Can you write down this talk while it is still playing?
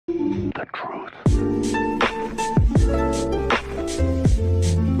the truth.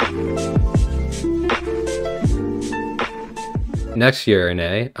 Next year,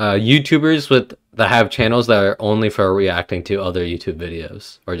 Renee, YouTubers that have channels that are only for reacting to other YouTube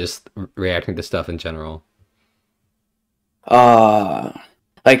videos or just reacting to stuff in general.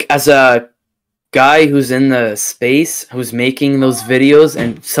 Like as a guy who's in the space, who's making those videos,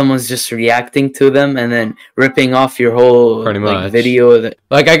 and someone's just reacting to them and then ripping off your whole Pretty much. like video. That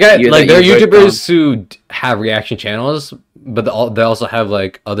Like I get like there are you worked YouTubers who have reaction channels, but they also have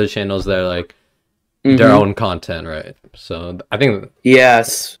like other channels that are like their own content, right? So I think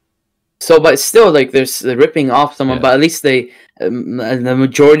yes. So, but still, like, there's the ripping off someone, but at least they, the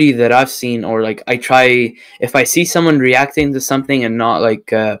majority that I've seen, or like, I try, if I see someone reacting to something and not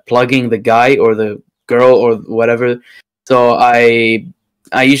like plugging the guy or the girl or whatever, so I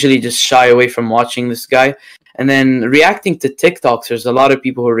usually just shy away from watching this guy. And then reacting to TikToks, there's a lot of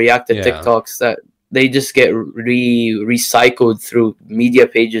people who react to TikToks that they just get recycled through media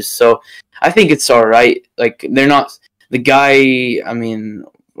pages. So I think it's all right. Like, they're not the guy. I mean,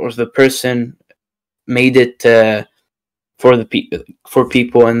 or the person made it for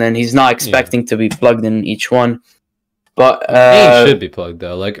people, and then he's not expecting to be plugged in each one. But he should be plugged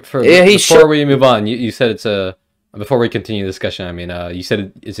though. Like before we move on, you said it's a before we continue the discussion. I mean, you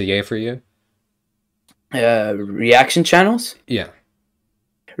said it's a yay for you. Reaction channels. Yeah.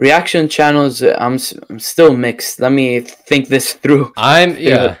 Reaction channels. I'm still mixed. Let me think this through.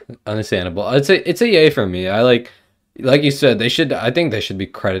 Understandable. It's a yay for me. I like you said, they should. I think they should be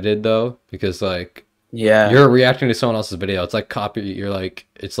credited though, because like you're reacting to someone else's video. It's like copy. You're like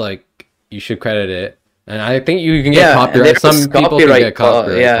you should credit it, and I think you can get copyright. Some people can get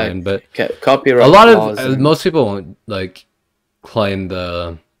copyright claim, but copyright. A lot of most people won't like claim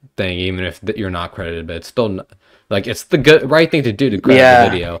the thing, even if you're not credited. But it's still like it's the right thing to do to credit the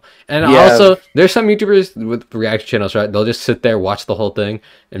video. And also, there's some YouTubers with reaction channels, right? They'll just sit there, watch the whole thing,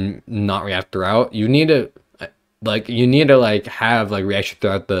 and not react throughout. You need to have like reaction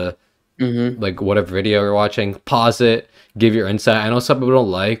throughout the like whatever video you're watching. Pause it, give your insight. I know some people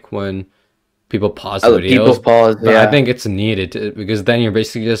don't like when people pause the videos, but I think it's needed because then you're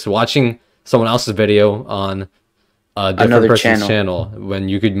basically just watching someone else's video on a different person's channel when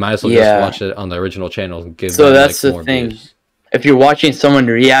you might as well just watch it on the original channel and give them, that's the thing. Views. If you're watching someone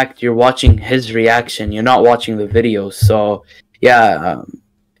react, you're watching his reaction. You're not watching the video. So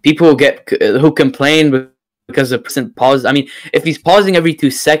people who complain because the person paused. I mean, if he's pausing every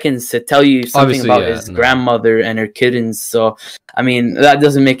 2 seconds to tell you something about his grandmother and her kittens, so I mean that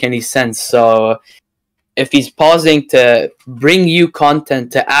doesn't make any sense. So if he's pausing to bring you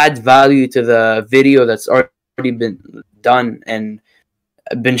content to add value to the video that's already been done and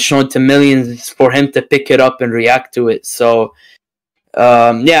been shown to millions, for him to pick it up and react to it, so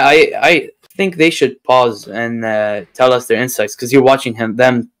I think they should pause and tell us their insights, because you're watching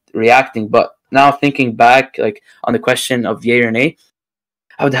them reacting. But now thinking back, like on the question of yay or nay,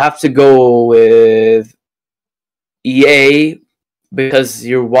 I would have to go with yay, because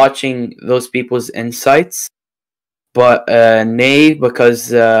you're watching those people's insights, but nay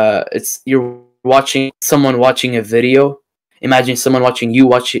because you're watching someone watching a video. Imagine someone watching you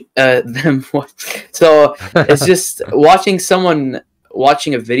watch them watch. So it's just watching someone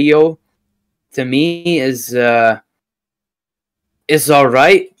watching a video to me is all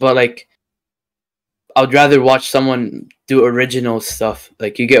right, but like I would rather watch someone do original stuff.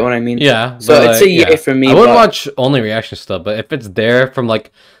 Like, you get what I mean? Yeah. So it's a yay for me. I wouldn't watch only reaction stuff, but if it's there from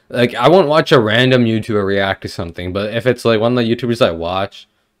like I won't watch a random YouTuber react to something. But if it's like one of the YouTubers I watch,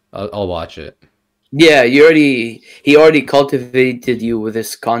 I'll watch it. Yeah, he already cultivated you with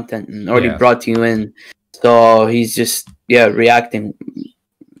his content and already brought you in. So he's just reacting.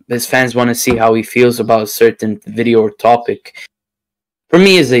 His fans want to see how he feels about a certain video or topic. For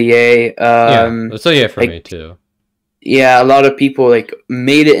me, is a yay. It's a yay for me too. Yeah, a lot of people like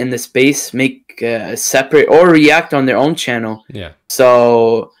made it in the space, make separate or react on their own channel. Yeah.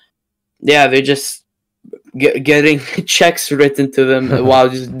 So they're just getting checks written to them while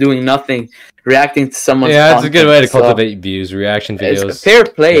just doing nothing, reacting to someone's content. It's a good way to cultivate views, reaction videos. It's fair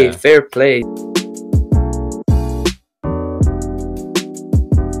play.